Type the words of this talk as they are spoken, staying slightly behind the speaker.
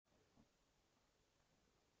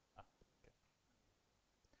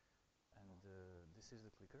this is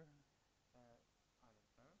the clicker. I don't know.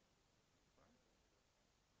 Okay,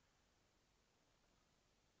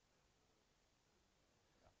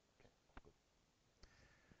 good.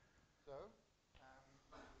 So,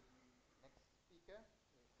 the next speaker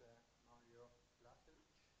is Mario Blažević,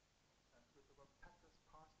 who will talk about Packrats,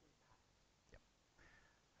 Parse, and Packs. Yeah.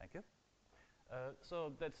 Thank you.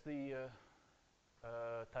 So that's the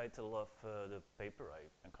title of the paper I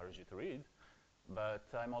encourage you to read. But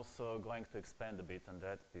I'm also going to expand a bit on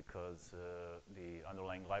that because the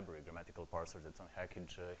underlying library, grammatical parser that's on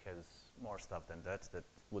Hackage, has more stuff than that that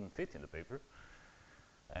wouldn't fit in the paper.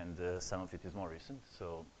 And some of it is more recent.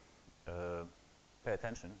 So pay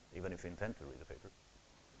attention, even if you intend to read the paper.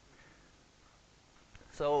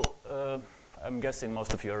 So I'm guessing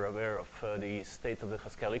most of you are aware of the state of the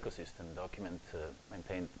Haskell ecosystem document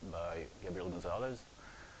maintained by Gabriel Gonzalez,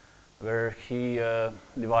 where he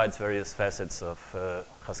divides various facets of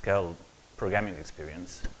Haskell programming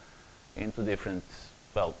experience into different,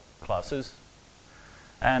 well, classes.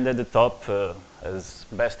 And at the top, as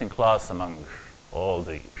best in class among all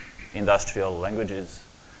the industrial languages,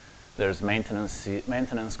 there's maintenance,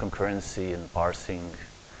 concurrency, and parsing.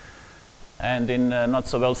 And in not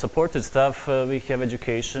so well supported stuff, we have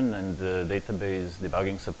education and database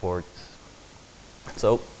debugging support.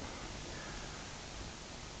 So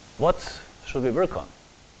what should we work on?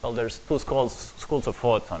 Well, there's two schools of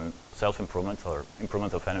thought on self-improvement or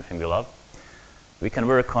improvement of anything we love. We can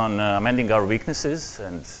work on amending our weaknesses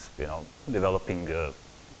and, developing a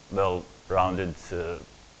well-rounded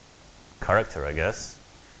character, I guess.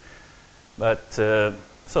 But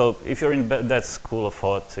so if you're in that school of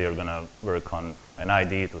thought, you're going to work on an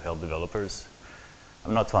IDE to help developers.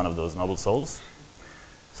 I'm not one of those noble souls.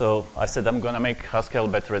 So I said I'm going to make Haskell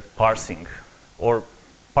better at parsing, or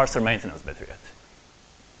parser maintenance better yet.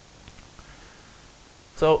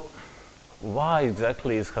 So why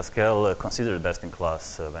exactly is Haskell considered best in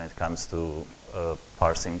class when it comes to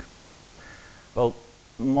parsing? Well,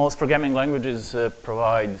 most programming languages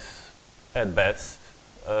provide, at best,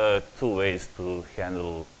 two ways to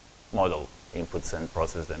handle model inputs and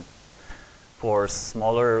process them. For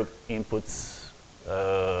smaller inputs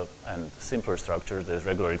and simpler structures, there's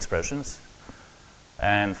regular expressions.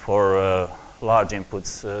 And for large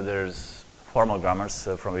inputs, there's formal grammars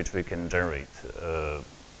from which we can generate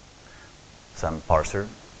some parser.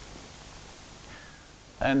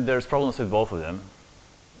 And there's problems with both of them.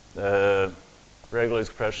 Regular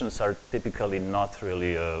expressions are typically not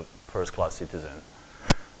really a first-class citizen.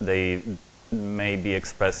 They may be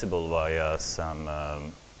expressible via some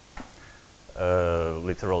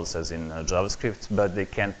literals, as in JavaScript, but they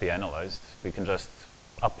can't be analyzed. We can just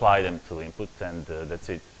apply them to input, and that's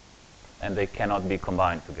it. And they cannot be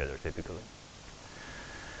combined together, typically.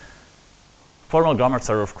 Formal grammars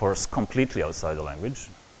are, of course, completely outside the language.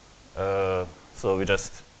 So we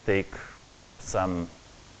just take some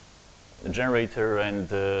generator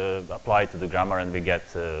and apply it to the grammar, and we get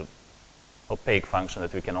opaque function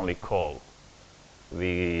that we can only call.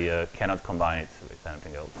 We cannot combine it with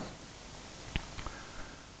anything else.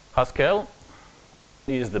 Haskell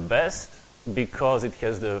is the best because it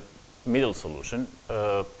has the middle solution,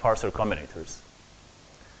 parser combinators,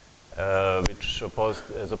 which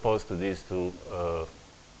as opposed to these two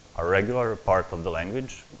are regular part of the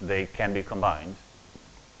language. They can be combined.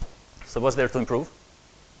 So what's there to improve?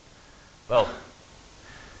 Well,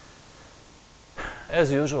 as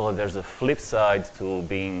usual, there's a flip side to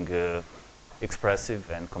being expressive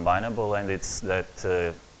and combinable, and it's that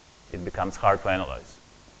it becomes hard to analyze.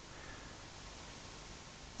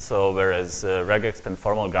 So whereas regex and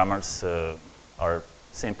formal grammars are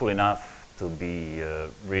simple enough to be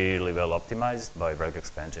really well optimized by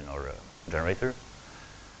regex engine or generator,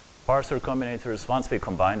 parser combinators, once we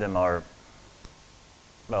combine them, are,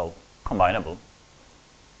 well, combinable,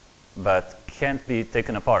 but can't be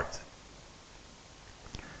taken apart.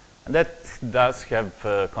 And that does have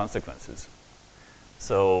consequences.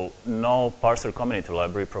 So no parser combinator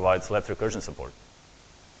library provides left recursion support.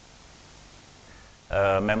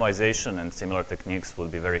 Memoization and similar techniques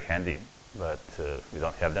would be very handy, but we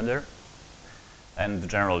don't have them there. And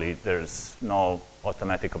generally, there's no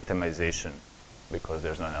automatic optimization because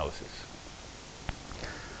there's no analysis.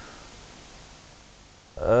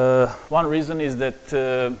 One reason is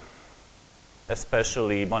that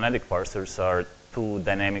especially monadic parsers are too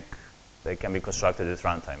dynamic. They can be constructed at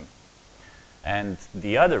runtime. And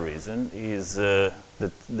the other reason is that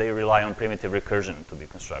they rely on primitive recursion to be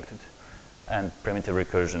constructed. And primitive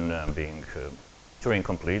recursion being Turing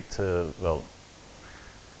complete, well,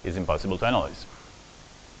 is impossible to analyze.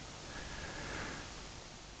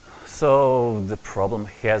 So the problem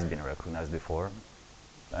has been recognized before.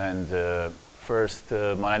 And first,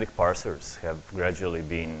 monadic parsers have gradually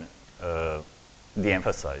been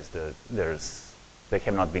de-emphasized. They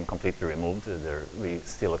have not been completely removed. We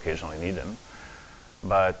still occasionally need them.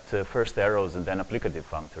 But first arrows and then applicative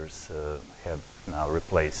functors have now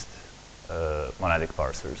replaced monadic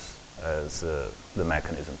parsers as the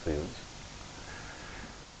mechanism to use.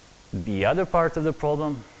 The other part of the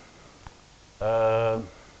problem,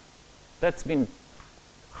 that's been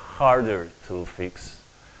harder to fix.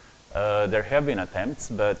 There have been attempts,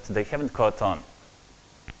 but they haven't caught on.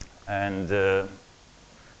 And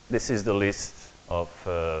this is the list of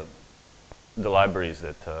the libraries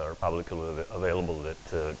that are publicly available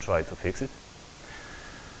that try to fix it.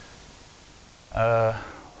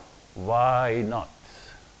 Why not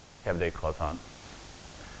have they caught on?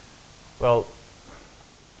 Well,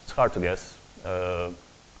 it's hard to guess,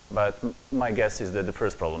 but my guess is that the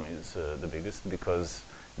first problem is the biggest, because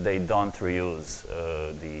they don't reuse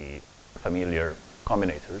the familiar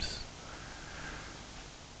combinators.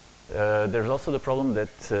 There's also the problem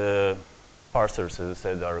that parsers, as I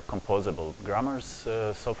said, are composable. Grammars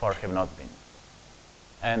so far have not been.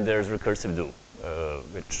 And there's recursive do,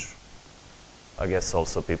 which I guess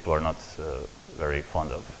also people are not very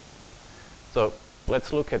fond of. So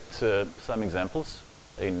let's look at some examples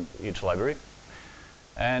in each library.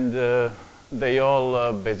 And they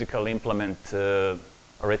all basically implement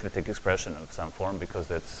arithmetic expression of some form, because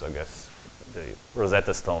that's, I guess, the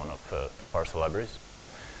Rosetta Stone of parser libraries.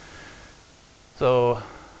 So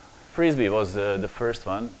Frisbee was the first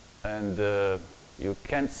one, and you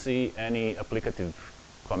can't see any applicative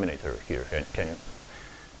combinator here, can you?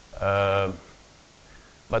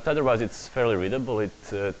 But otherwise, it's fairly readable.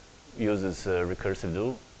 It uses recursive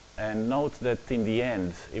do. And note that in the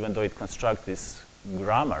end, even though it constructs this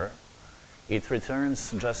grammar, it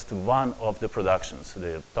returns just one of the productions,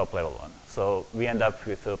 the top level one. So we end up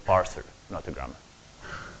with a parser, not a grammar.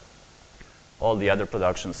 All the other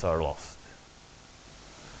productions are lost.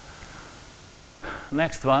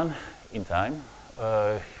 Next one, in time,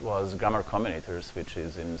 was grammar combinators, which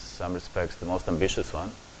is in some respects the most ambitious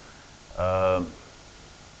one.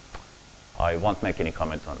 I won't make any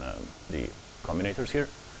comment on the combinators here,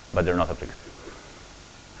 but they're not applicable.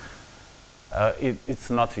 It's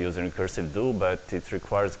not using recursive do, but it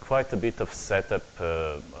requires quite a bit of setup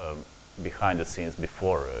behind the scenes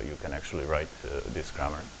before you can actually write this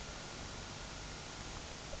grammar.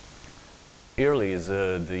 Early is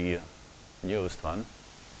the newest one,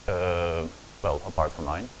 well, apart from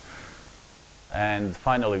mine. And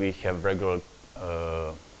finally, we have regular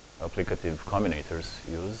applicative combinators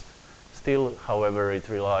used. Still, however, it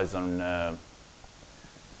relies on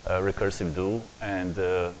recursive do, and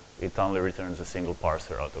it only returns a single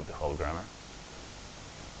parser out of the whole grammar.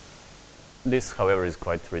 This, however, is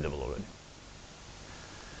quite readable already.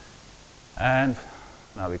 And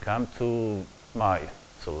now we come to my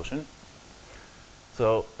solution.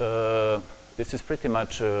 So this is pretty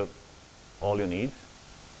much all you need.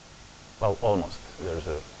 Well, almost. There's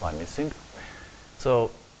a line missing.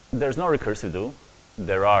 So there's no recursive do.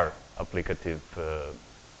 There are applicative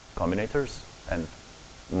combinators, and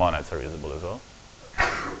monads are usable as well.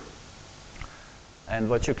 And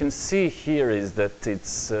what you can see here is that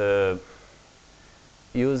it's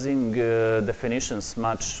using definitions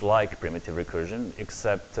much like primitive recursion,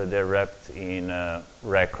 except they're wrapped in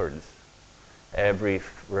records. Every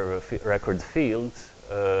record field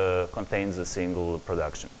contains a single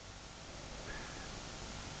production.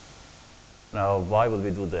 Now, why would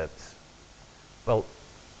we do that? Well,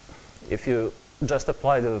 if you just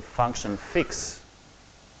apply the function fix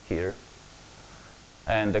here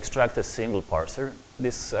and extract a single parser,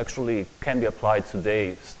 this actually can be applied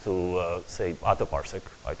today to, say, autoparsec.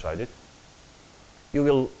 I tried it. You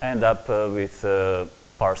will end up with a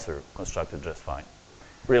parser constructed just fine,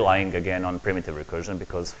 relying again on primitive recursion,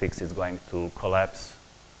 because fix is going to collapse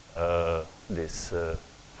this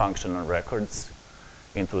function on records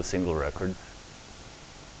into a single record.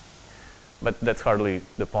 But that's hardly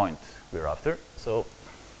the point we're after. So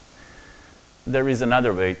there is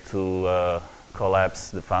another way to collapse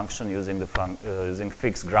the function using using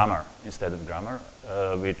fixed grammar instead of grammar,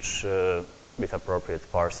 which with appropriate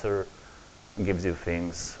parser gives you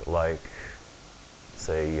things like,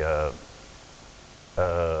 say,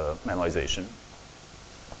 memoization.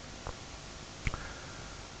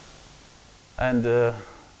 And the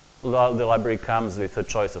library comes with a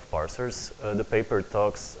choice of parsers. The paper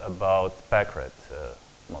talks about Packrats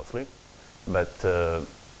mostly, but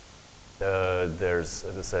there's,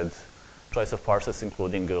 as I said, choice of parsers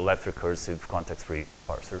including a left recursive context-free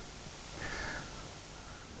parser.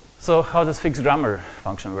 So how does fixed grammar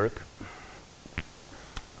function work?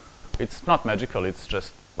 it's not magical, it's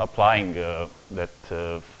just applying that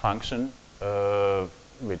function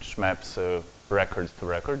which maps records to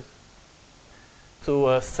records to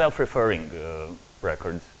a self-referring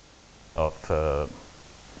record of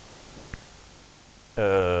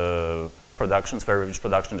productions where each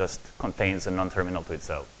production just contains a non-terminal to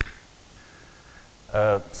itself.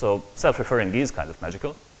 So self-referring is kind of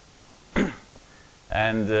magical.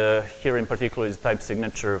 And here in particular is type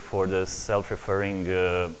signature for the self-referring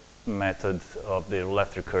method of the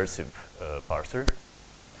left recursive parser.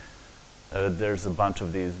 There's a bunch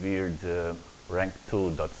of these weird rank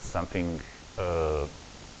 2 dot something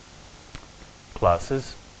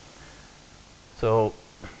classes. So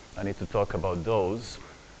I need to talk about those.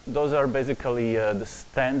 Those are basically the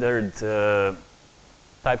standard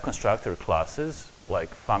type constructor classes, like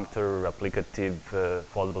functor, applicative,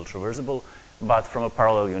 foldable, traversable, but from a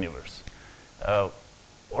parallel universe,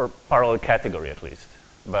 or parallel category at least.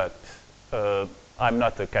 But I'm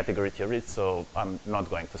not a category theorist, so I'm not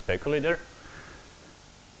going to speculate there.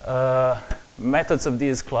 Methods of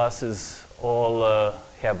these classes all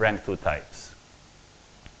have rank 2 types.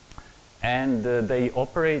 And they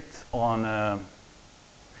operate on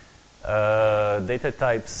data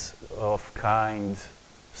types of kind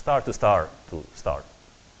star to star to star,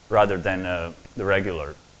 rather than the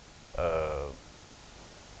regular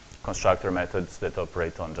constructor methods that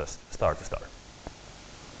operate on just star to star.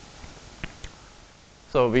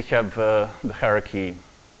 So we have the hierarchy,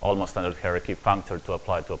 almost standard hierarchy, functor to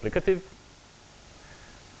apply to applicative,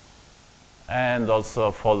 and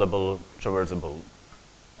also foldable, traversable,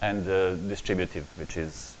 and distributive, which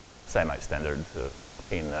is semi-standard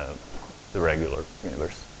in the regular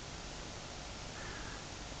universe.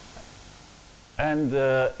 And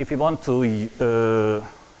if you want to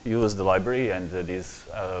use the library and these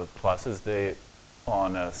classes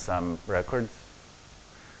on some record,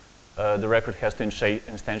 the record has to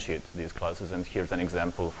instantiate these classes, and here's an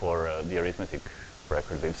example for the arithmetic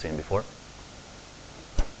record we've seen before.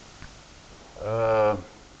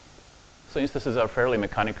 So instances are fairly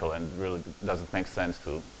mechanical, and really doesn't make sense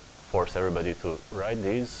to force everybody to write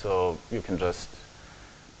these, so you can just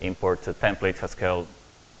import a template Haskell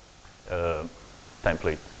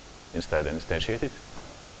template instead and instantiate it.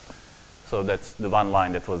 So that's the one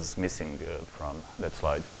line that was missing from that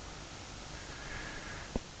slide.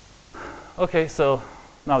 Okay, so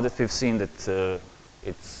now that we've seen that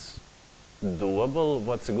it's doable,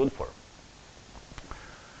 what's it good for?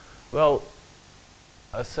 Well,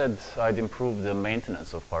 I said I'd improve the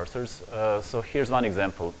maintenance of parsers. So here's one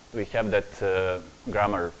example. We have that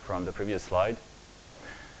grammar from the previous slide.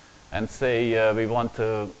 And say we want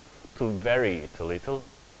to vary it a little.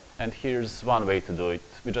 And here's one way to do it.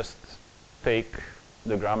 We just take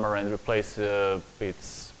the grammar and replace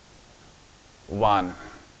its one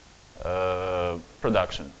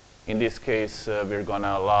production. In this case, we're going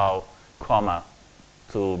to allow comma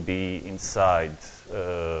to be inside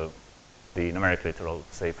the numeric literal,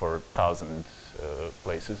 say for 1,000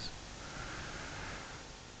 places.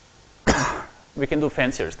 We can do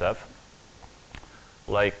fancier stuff,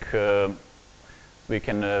 like we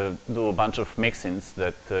can do a bunch of mixins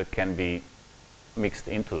that can be mixed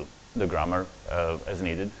into the grammar as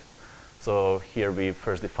needed. So here we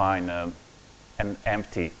first define an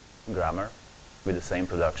empty grammar with the same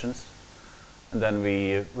productions, and then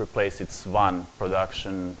we replace its one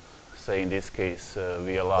production. Say in this case,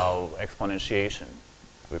 we allow exponentiation.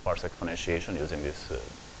 We parse exponentiation using this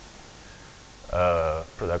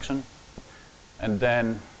production. And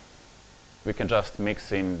then we can just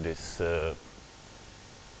mix in this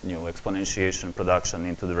new exponentiation production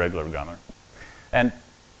into the regular grammar. And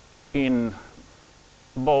in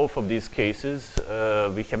both of these cases,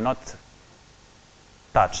 we have not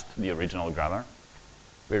touched the original grammar.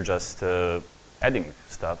 We're just adding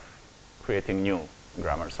stuff, creating new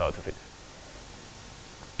grammars out of it,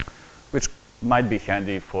 which might be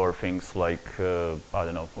handy for things like, I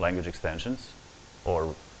don't know, language extensions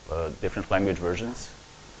or different language versions.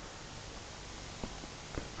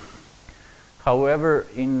 However,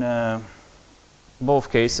 in both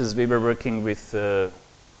cases, we were working with the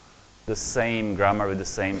same grammar with the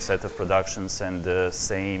same set of productions and the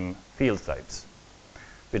same field types,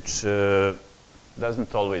 which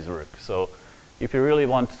doesn't always work. So if you really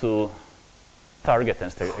want to target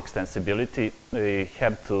extensibility, we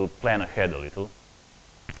have to plan ahead a little.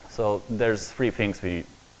 So there's three things we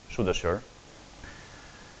should assure.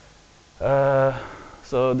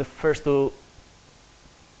 So the first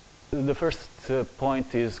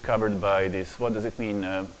point is covered by this. What does it mean,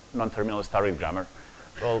 non-terminal started grammar?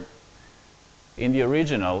 Well, in the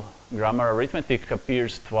original grammar, arithmetic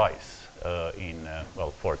appears twice.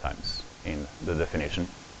 well, 4 times in the definition.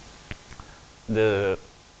 The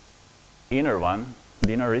inner one,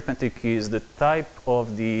 the inner arithmetic, is the type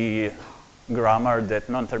of the grammar that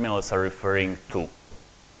non-terminals are referring to.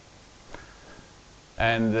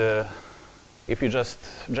 And if you just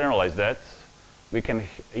generalize that, we can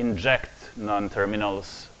inject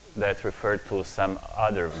non-terminals that refer to some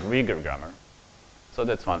other bigger grammar. So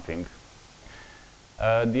that's one thing.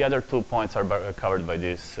 The other 2 points are covered by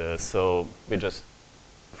this. So we just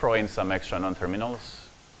throw in some extra non-terminals,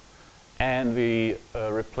 and we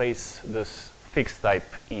replace this fixed type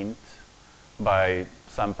int by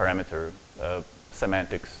some parameter,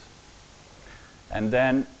 semantics. And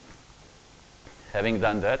then, having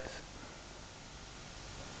done that,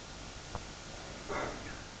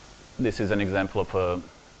 this is an example of a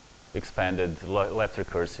expanded left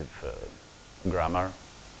recursive grammar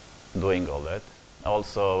doing all that.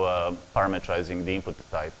 Also parameterizing the input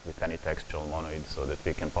type with any textual monoid so that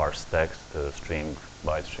we can parse text, string,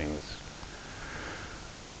 byte strings.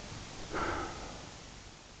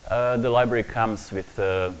 The library comes with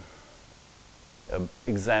an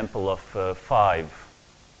example of 5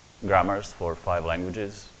 grammars for 5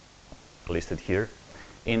 languages listed here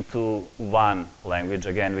into one language,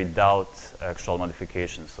 again without actual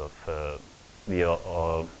modifications of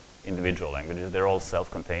the individual languages. They're all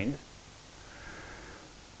self-contained.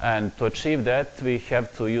 And to achieve that, we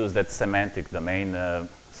have to use that semantic domain.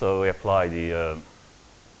 So we apply the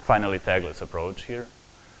finally tagless approach here.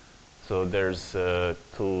 So there's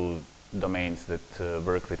 2 domains that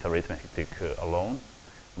work with arithmetic alone.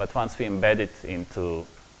 But once we embed it into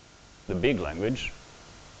the big language,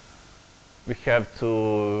 we have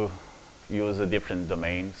to use a different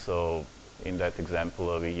domain. So in that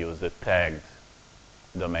example, we use the tagged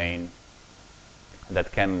domain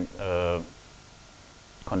that can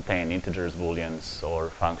contain integers, booleans, or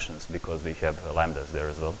functions, because we have lambdas there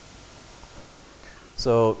as well.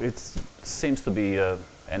 So it seems to be an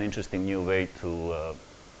interesting new way to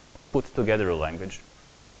put together a language.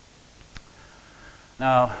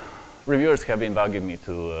 Now, reviewers have been bugging me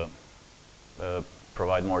to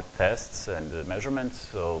provide more tests and measurements,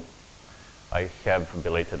 so I have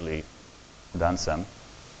belatedly done some.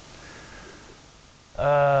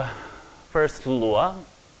 First, Lua,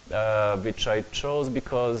 which I chose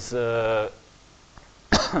because there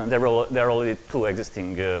are already 2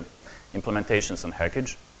 existing implementations on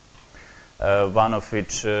Hackage, one of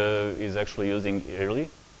which is actually using early,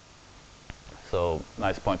 so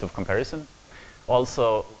nice point of comparison.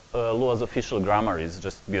 Also, Lua's official grammar is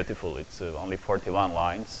just beautiful. It's only 41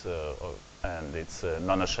 lines, and it's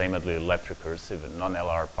non-ashamedly left recursive and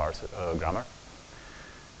non-LR parse grammar.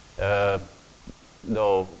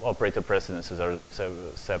 Though operator precedences are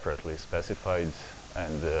separately specified,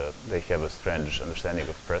 and they have a strange understanding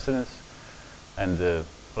of precedence, and the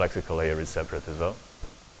lexical layer is separate as well.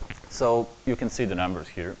 So you can see the numbers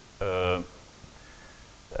here. The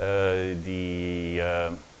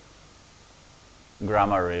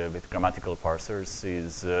grammar with grammatical parsers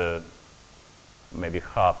is maybe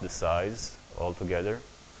half the size altogether.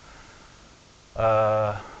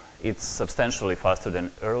 It's substantially faster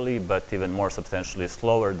than early, but even more substantially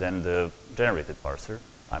slower than the generated parser.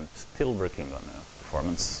 I'm still working on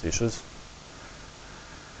performance issues.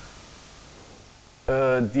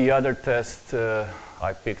 The other test,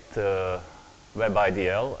 I picked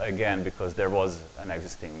WebIDL, again, because there was an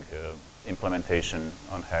existing implementation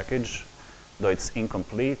on Hackage, though it's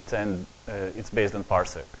incomplete, and it's based on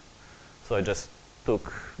Parsec. So I just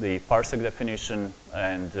took the Parsec definition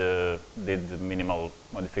and did the minimal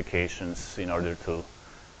modifications in order to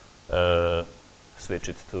switch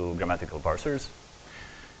it to grammatical parsers.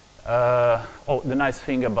 The nice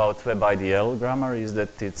thing about WebIDL grammar is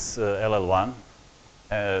that it's LL1,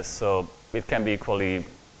 so it can be equally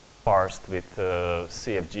parsed with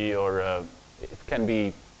CFG, or it can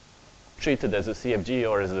be treated as a CFG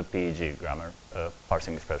or as a PEG grammar,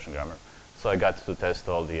 parsing expression grammar. So I got to test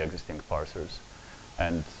all the existing parsers,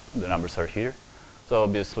 and the numbers are here. So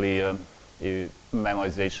obviously,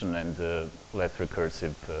 memoization and left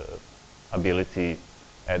recursive ability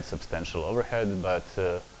add substantial overhead, but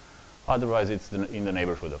otherwise it's in the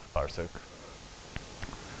neighborhood of Parsec.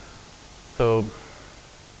 So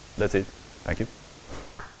that's it. Thank you.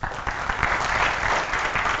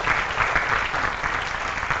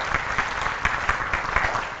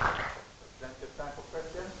 Plenty of time for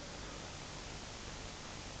questions.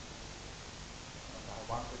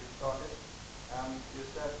 Once we get started, you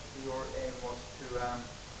said your aim was to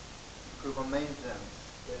improve on maintenance.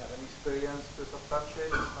 Do you have any experience with such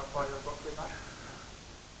case? How far you have got with that?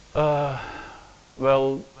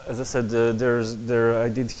 Well, as I said, I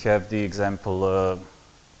did have the example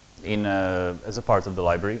as a part of the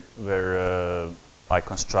library where I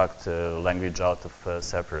construct a language out of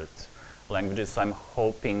separate languages. I'm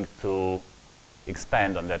hoping to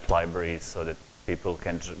expand on that library so that people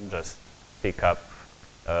can just pick up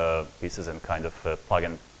pieces and kind of plug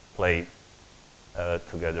and play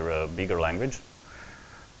together a bigger language.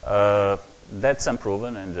 That's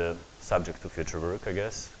unproven and subject to future work, I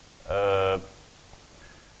guess.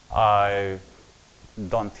 I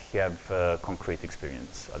don't have concrete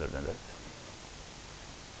experience other than that.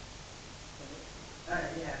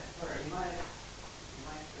 Yeah, sorry, you might have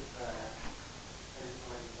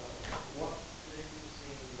what difference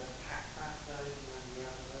in the Packrats version and the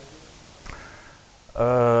other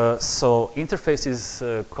version? So interface is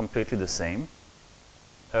completely the same,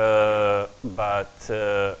 but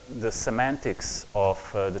the semantics of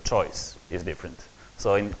the choice is different.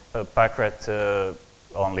 So in Packrat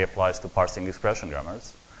only applies to parsing expression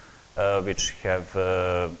grammars, which have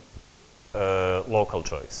local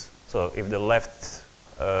choice. So if the left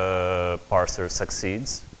parser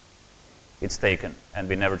succeeds, it's taken, and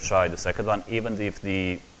we never try the second one, even if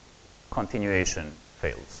the continuation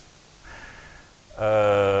fails.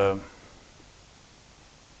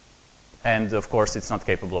 And of course, it's not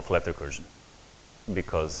capable of left recursion,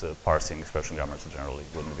 because parsing expression grammars generally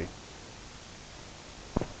wouldn't be.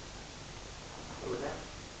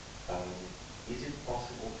 Is it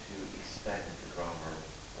possible to extend the grammar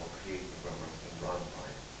or create the grammar in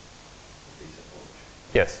runtime with this approach?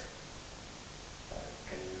 Yes.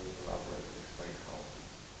 Can you elaborate and explain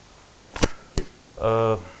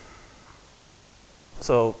how?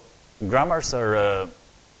 So grammars are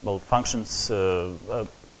functions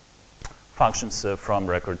from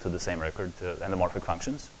record to the same record, endomorphic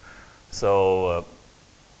functions. So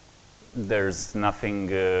there's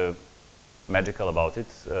nothing magical about it.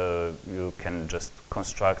 You can just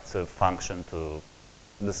construct a function to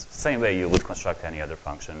the same way you would construct any other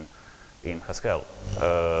function in Haskell.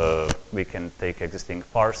 We can take existing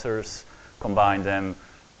parsers, combine them,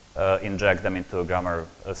 inject them into a grammar,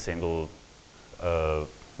 a single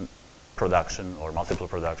production or multiple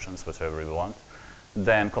productions, whichever we want,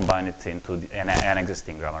 then combine it into an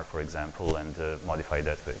existing grammar, for example, and modify it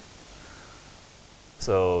that way.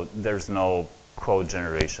 So there's no code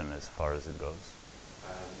generation as far as it goes.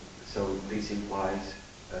 So this implies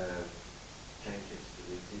changes to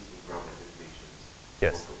the existing grammar definitions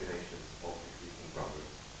Yes. or combinations of existing grammars.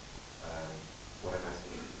 What I'm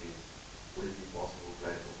asking is, would it be possible to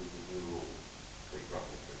add a completely new rule to a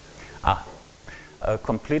grammar, for example?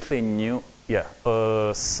 Completely new, yeah.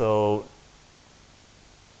 So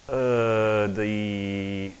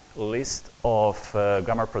the list of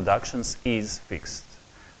grammar productions is fixed.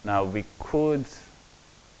 Now we could,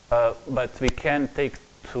 but we can take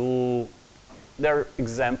two. There are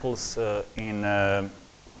examples in.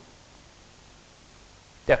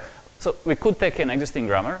 Yeah, so we could take an existing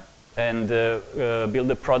grammar and build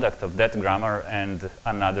a product of that grammar and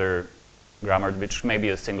another grammar, which may be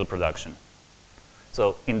a single production.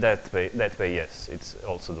 So in that way, yes, it's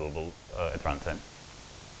also doable at runtime.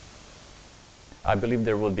 I believe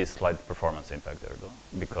there would be slight performance impact there, though,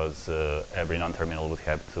 because every non-terminal would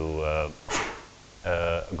have to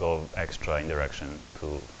go extra in direction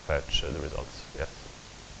to fetch the results. Yes.